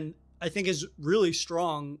 again, I think is really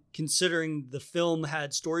strong, considering the film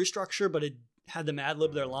had story structure, but it had them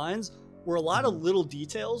ad-lib their lines, were a lot of little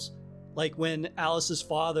details. Like when Alice's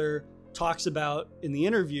father talks about in the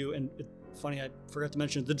interview, and funny, I forgot to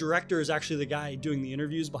mention, the director is actually the guy doing the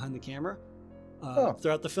interviews behind the camera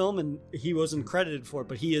throughout the film, and he wasn't credited for it,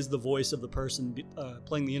 but he is the voice of the person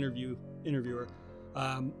playing the interviewer.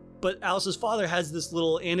 But Alice's father has this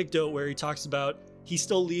little anecdote where he talks about he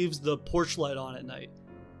still leaves the porch light on at night,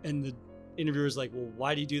 and the interviewer's like, well,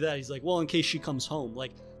 why do you do that? He's like, well, in case she comes home.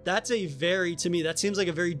 Like, that's to me, that seems like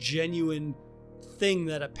a very genuine thing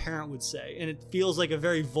that a parent would say, and it feels like a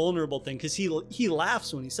very vulnerable thing, because he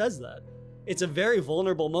laughs when he says that. It's a very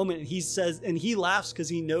vulnerable moment, and he laughs because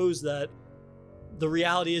he knows that the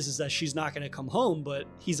reality is that she's not going to come home, but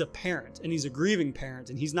he's a parent, and he's a grieving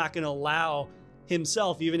parent, and he's not going to allow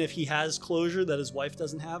himself, even if he has closure that his wife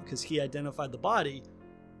doesn't have because he identified the body,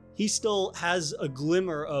 he still has a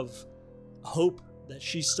glimmer of hope that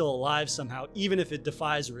she's still alive somehow, even if it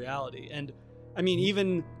defies reality. And I mean,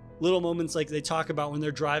 even little moments like they talk about when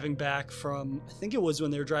they're driving back from, I think it was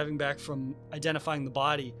when they were driving back from identifying the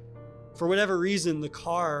body. For whatever reason, the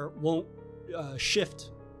car won't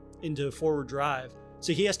shift into forward drive.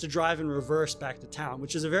 So he has to drive in reverse back to town,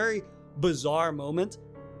 which is a very bizarre moment.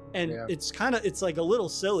 And it's like a little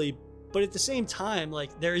silly, but at the same time,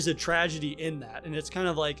 like there is a tragedy in that. And it's kind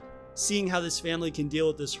of like seeing how this family can deal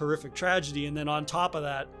with this horrific tragedy. And then on top of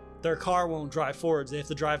that, their car won't drive forwards. They have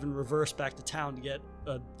to drive in reverse back to town to get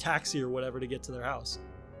a taxi or whatever to get to their house.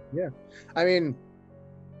 Yeah. I mean,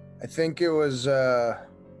 I think it was, I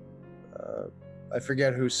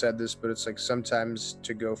forget who said this, but it's like sometimes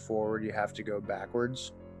to go forward, you have to go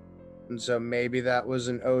backwards. And so maybe that was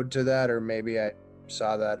an ode to that, or maybe I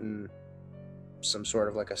saw that in some sort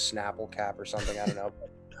of like a Snapple cap or something. I don't know.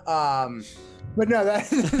 But no,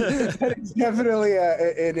 that is definitely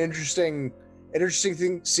an interesting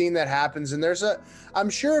scene that happens. And I'm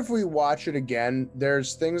sure if we watch it again,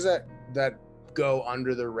 there's things that go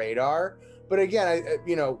under the radar. But again,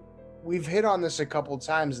 we've hit on this a couple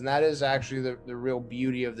times, and that is actually the real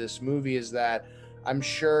beauty of this movie, is that I'm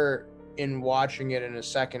sure in watching it in a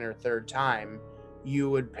second or third time, you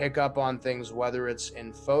would pick up on things, whether it's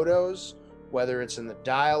in photos, whether it's in the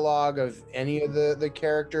dialogue of any of the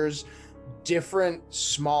characters, different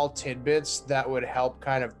small tidbits that would help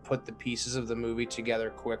kind of put the pieces of the movie together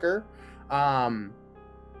quicker.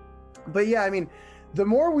 But yeah, I mean, the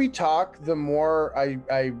more we talk, the more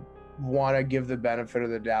I want to give the benefit of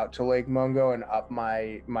the doubt to Lake Mungo and up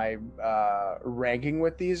my ranking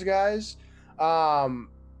with these guys.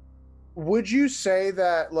 Would you say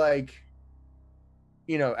that, like,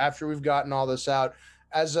 after we've gotten all this out,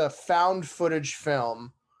 as a found footage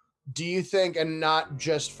film, do you think, and not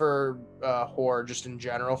just for horror, just in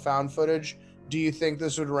general found footage, do you think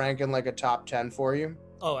this would rank in like a top 10 for you?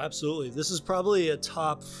 Oh, absolutely. This is probably a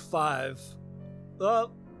top 5.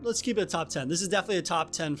 Let's keep it a top 10. This is definitely a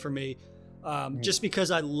top 10 for me, just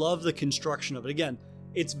because I love the construction of it. Again,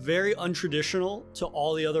 it's very untraditional to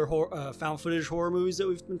all the other found footage horror movies that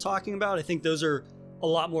we've been talking about. I think those are a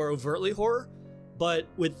lot more overtly horror. But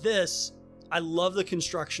with this, I love the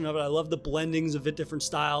construction of it. I love the blendings of it, different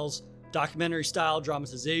styles, documentary style,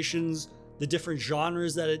 dramatizations, the different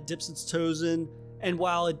genres that it dips its toes in. And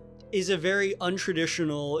while it is a very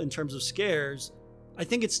untraditional in terms of scares, I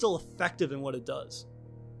think it's still effective in what it does,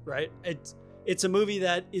 right? It's a movie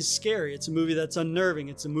that is scary. It's a movie that's unnerving.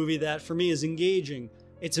 It's a movie that, for me, is engaging.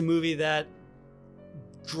 It's a movie that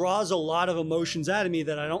draws a lot of emotions out of me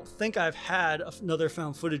that I don't think I've had another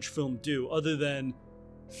found footage film do, other than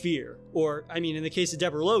fear. Or, I mean, in the case of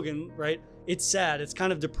Deborah Logan, right, it's sad. It's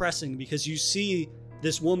kind of depressing because you see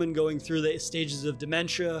this woman going through the stages of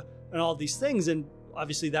dementia and all these things. And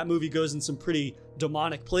obviously that movie goes in some pretty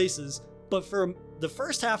demonic places. But for the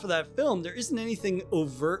first half of that film, there isn't anything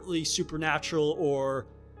overtly supernatural or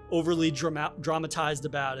overly dramatized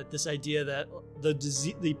about it. This idea that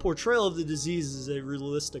the portrayal of the disease is a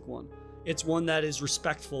realistic one. It's one that is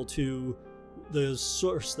respectful to the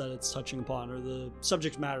source that it's touching upon, or the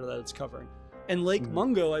subject matter that it's covering. And Lake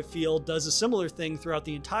Mungo, I feel, does a similar thing throughout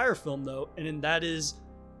the entire film, though, and that is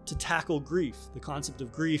to tackle grief, the concept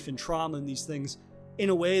of grief and trauma and these things, in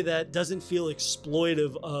a way that doesn't feel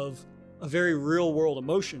exploitive of a very real world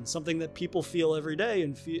emotion, something that people feel every day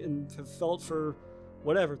and have felt for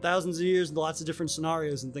whatever, thousands of years, and lots of different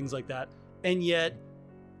scenarios and things like that. And yet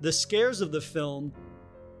the scares of the film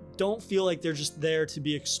don't feel like they're just there to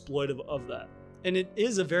be exploitive of that. And it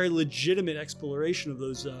is a very legitimate exploration of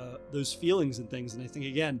those feelings and things. And I think,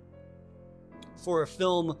 again, for a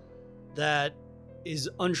film that is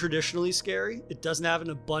untraditionally scary, it doesn't have an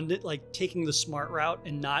abundant, like taking the smart route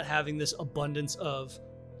and not having this abundance of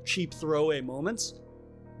cheap throwaway moments,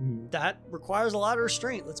 that requires a lot of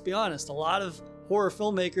restraint. Let's be honest. A lot of horror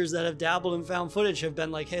filmmakers that have dabbled in found footage have been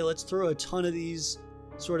like, hey, let's throw a ton of these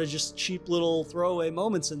sort of just cheap little throwaway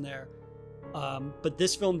moments in there. But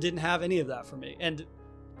this film didn't have any of that for me. And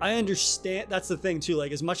I understand, that's the thing too,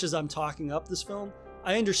 like as much as I'm talking up this film,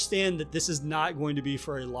 I understand that this is not going to be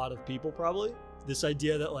for a lot of people probably. This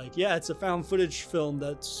idea that like, yeah, it's a found footage film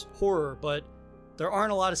that's horror, but there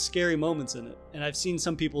aren't a lot of scary moments in it. And I've seen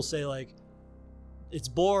some people say like, it's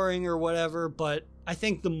boring or whatever, but I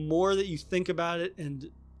think the more that you think about it, and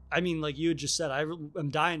I mean, like you had just said, I'm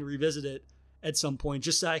dying to revisit it at some point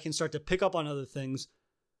just so I can start to pick up on other things.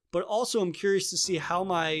 But also I'm curious to see how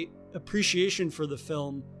my appreciation for the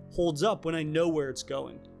film holds up when I know where it's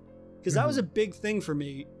going. Because that was a big thing for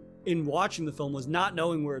me in watching the film, was not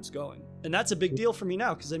knowing where it's going. And that's a big deal for me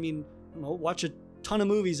now, because I mean, I don't know, watch a ton of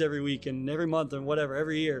movies every week and every month and whatever,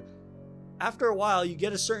 every year. After a while, you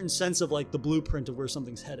get a certain sense of like the blueprint of where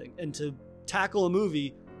something's heading. And to tackle a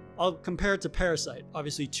movie I'll compare it to Parasite.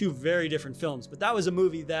 Obviously, two very different films, but that was a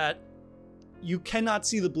movie that you cannot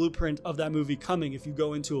see the blueprint of that movie coming if you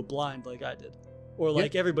go into it blind like I did. Or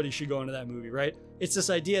like everybody should go into that movie, right? It's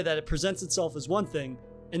this idea that it presents itself as one thing,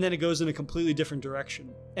 and then it goes in a completely different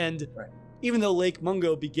direction. And even though Lake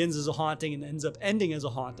Mungo begins as a haunting and ends up ending as a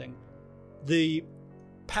haunting, the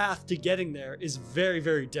path to getting there is very,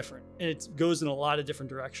 very different. And it goes in a lot of different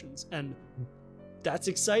directions. And that's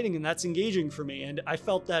exciting and that's engaging for me. And I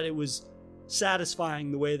felt that it was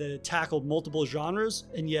satisfying the way that it tackled multiple genres,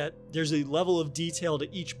 and yet there's a level of detail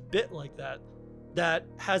to each bit like that that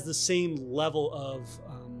has the same level of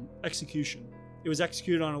execution. It was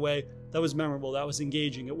executed on a way that was memorable, that was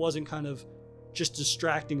engaging. It wasn't kind of just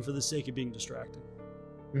distracting for the sake of being distracting.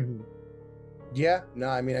 Mm-hmm. Yeah, no,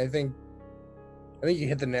 I mean, I think you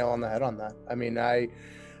hit the nail on the head on that. I mean,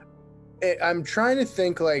 I'm trying to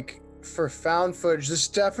think, like, for found footage, this is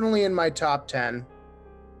definitely in my top 10.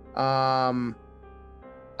 I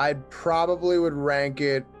probably would rank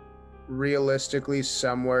it realistically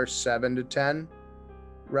somewhere 7 to 10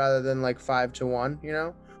 rather than like 5 to 1, you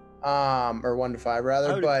know, or 1 to 5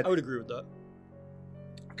 rather. I would agree with that,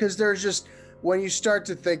 because there's just, when you start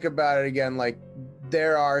to think about it again, like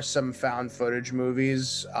there are some found footage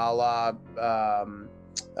movies a la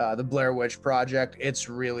the Blair Witch Project. It's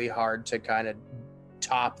really hard to kind of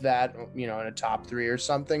top that, you know, in a top 3 or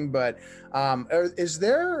something. But is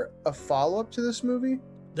there a follow-up to this movie?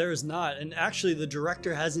 There is not. And actually the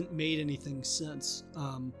director hasn't made anything since.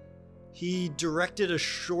 He directed a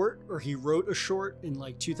short, or he wrote a short in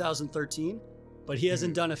like 2013, but he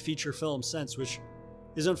hasn't done a feature film since, which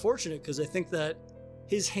is unfortunate because I think that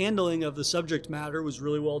his handling of the subject matter was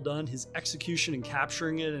really well done. His execution and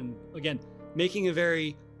capturing it, and again, making a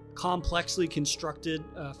very complexly constructed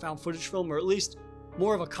found footage film, or at least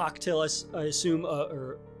more of a cocktail, I assume,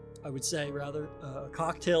 or I would say rather, a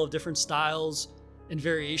cocktail of different styles and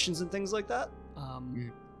variations and things like that.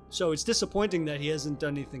 So it's disappointing that he hasn't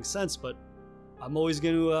done anything since, but I'm always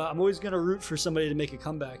gonna root for somebody to make a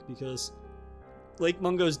comeback, because Lake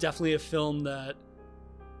Mungo is definitely a film that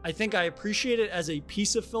I think I appreciate it as a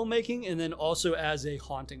piece of filmmaking, and then also as a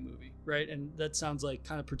haunting movie, right? And that sounds like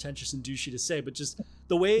kind of pretentious and douchey to say, but just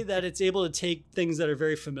the way that it's able to take things that are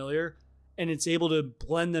very familiar and it's able to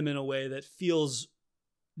blend them in a way that feels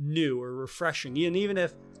new or refreshing. And even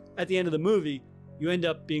if at the end of the movie, you end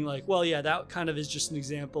up being like, well, yeah, that kind of is just an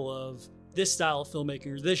example of this style of filmmaking,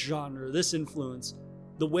 or this genre, this influence.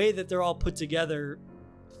 The way that they're all put together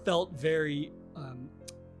felt very,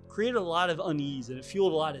 created a lot of unease, and it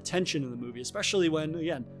fueled a lot of tension in the movie, especially when,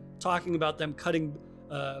 again, talking about them cutting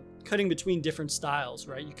between different styles,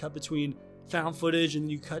 right? You cut between found footage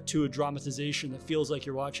and you cut to a dramatization that feels like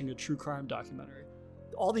you're watching a true crime documentary.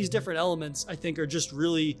 All these different elements, I think, are just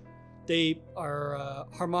really, they are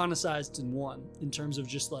harmonized in one, in terms of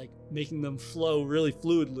just like making them flow really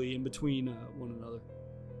fluidly in between one another.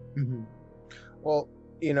 Mm-hmm. Well,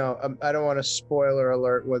 you know, I don't want to spoiler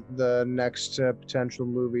alert with the next potential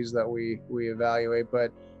movies that we evaluate,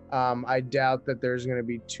 but I doubt that there's going to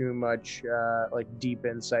be too much like deep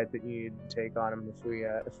insight that you need to take on them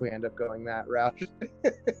if we end up going that route.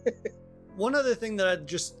 One other thing that I'd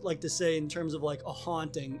just like to say in terms of like a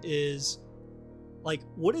haunting is, like,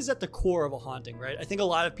 what is at the core of a haunting, right? I think a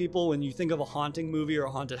lot of people, when you think of a haunting movie or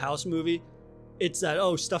a haunted house movie, it's that,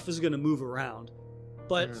 oh, stuff is going to move around.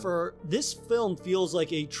 But for this film, feels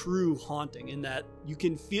like a true haunting, in that you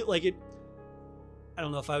can feel like it. I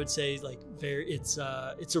don't know if I would say like it's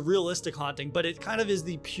a realistic haunting, but it kind of is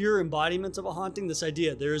the pure embodiment of a haunting. This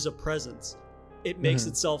idea, there is a presence. It makes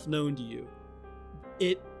itself known to you.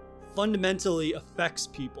 It fundamentally affects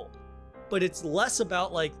people, but it's less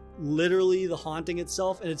about like literally the haunting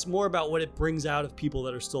itself, and it's more about what it brings out of people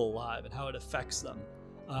that are still alive and how it affects them.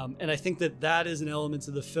 And I think that is an element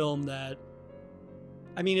of the film that,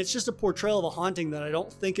 I mean, it's just a portrayal of a haunting that I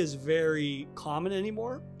don't think is very common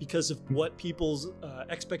anymore, because of what people's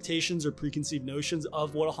expectations or preconceived notions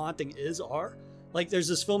of what a haunting are. Like, there's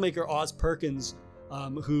this filmmaker, Oz Perkins,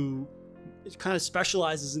 who kind of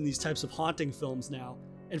specializes in these types of haunting films now.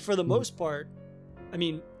 And for the most part, I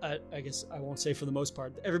mean, I guess I won't say for the most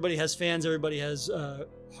part. Everybody has fans, everybody has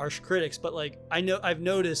harsh critics, but like, I've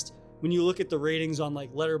noticed when you look at the ratings on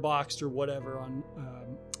like Letterboxd or whatever, on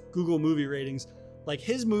Google movie ratings, like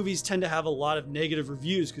his movies tend to have a lot of negative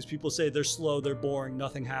reviews because people say they're slow, they're boring,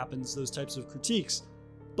 nothing happens, those types of critiques.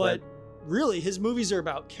 But really, his movies are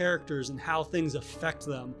about characters and how things affect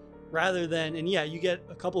them, rather than, and yeah, you get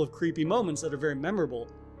a couple of creepy moments that are very memorable,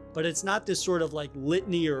 but it's not this sort of like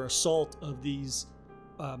litany or assault of these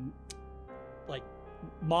like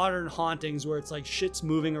modern hauntings where it's like shit's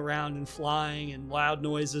moving around and flying and loud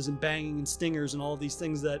noises and banging and stingers and all these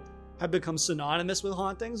things that have become synonymous with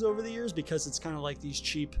hauntings over the years, because it's kind of like these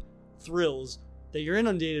cheap thrills that you're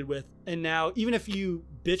inundated with. And now, even if you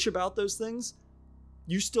bitch about those things,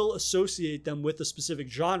 you still associate them with a specific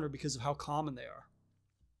genre because of how common they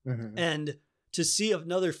are. Mm-hmm. And to see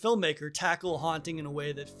another filmmaker tackle haunting in a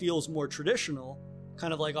way that feels more traditional,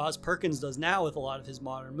 kind of like Oz Perkins does now with a lot of his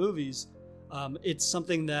modern movies, it's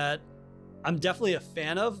something that I'm definitely a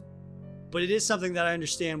fan of, but it is something that I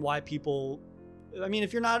understand why people, I mean,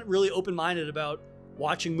 if you're not really open-minded about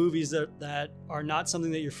watching movies that are not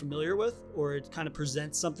something that you're familiar with, or it kind of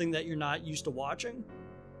presents something that you're not used to watching,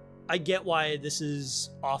 I get why this is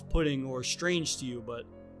off-putting or strange to you. But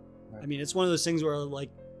I mean, it's one of those things where, like,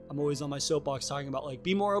 I'm always on my soapbox talking about, like,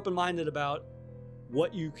 be more open-minded about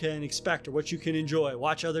what you can expect or what you can enjoy.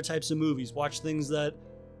 Watch other types of movies. Watch things that,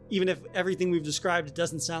 even if everything we've described, it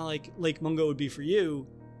doesn't sound like Lake Mungo would be for you,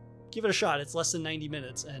 give it a shot. It's less than 90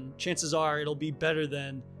 minutes, and chances are it'll be better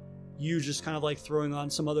than you just kind of like throwing on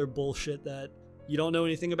some other bullshit that you don't know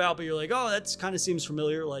anything about, but you're like, oh, that kind of seems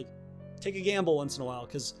familiar. Like, take a gamble once in a while,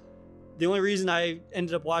 because the only reason I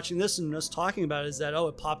ended up watching this and us talking about it is that, oh,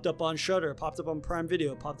 it popped up on Shudder, it popped up on Prime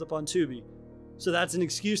Video, it popped up on Tubi. So that's an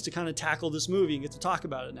excuse to kind of tackle this movie and get to talk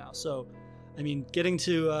about it now. So, I mean, getting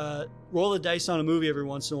to roll the dice on a movie every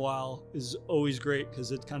once in a while is always great,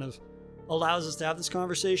 because it kind of allows us to have this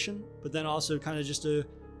conversation, but then also kind of just to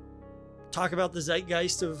talk about the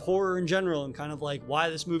zeitgeist of horror in general and kind of like why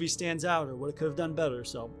this movie stands out or what it could have done better.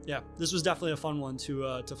 So yeah, this was definitely a fun one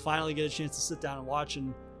to finally get a chance to sit down and watch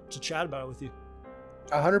and to chat about it with you.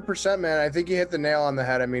 100%, man. I think you hit the nail on the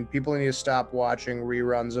head. I mean, people need to stop watching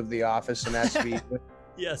reruns of The Office and SVU.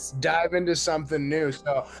 Yes. Dive into something new.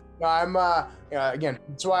 So I'm, again,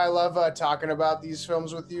 that's why I love talking about these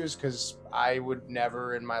films with you, is because I would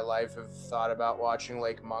never in my life have thought about watching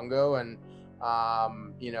Lake Mungo, and,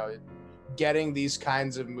 getting these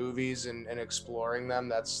kinds of movies and exploring them.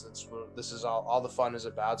 That's what this is all the fun is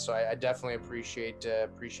about. So I definitely appreciate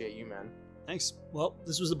you, man. Thanks. Well,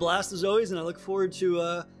 this was a blast as always, and I look forward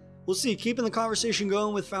to, we'll see, keeping the conversation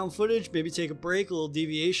going with found footage, maybe take a break, a little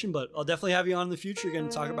deviation, but I'll definitely have you on in the future again to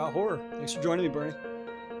talk about horror. Thanks for joining me, Bernie.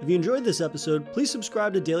 If you enjoyed this episode, please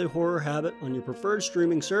subscribe to Daily Horror Habit on your preferred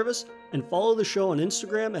streaming service, and follow the show on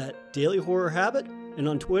Instagram at Daily Horror Habit and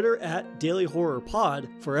on Twitter at Daily Horror Pod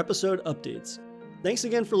for episode updates. Thanks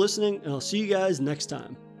again for listening, and I'll see you guys next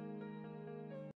time.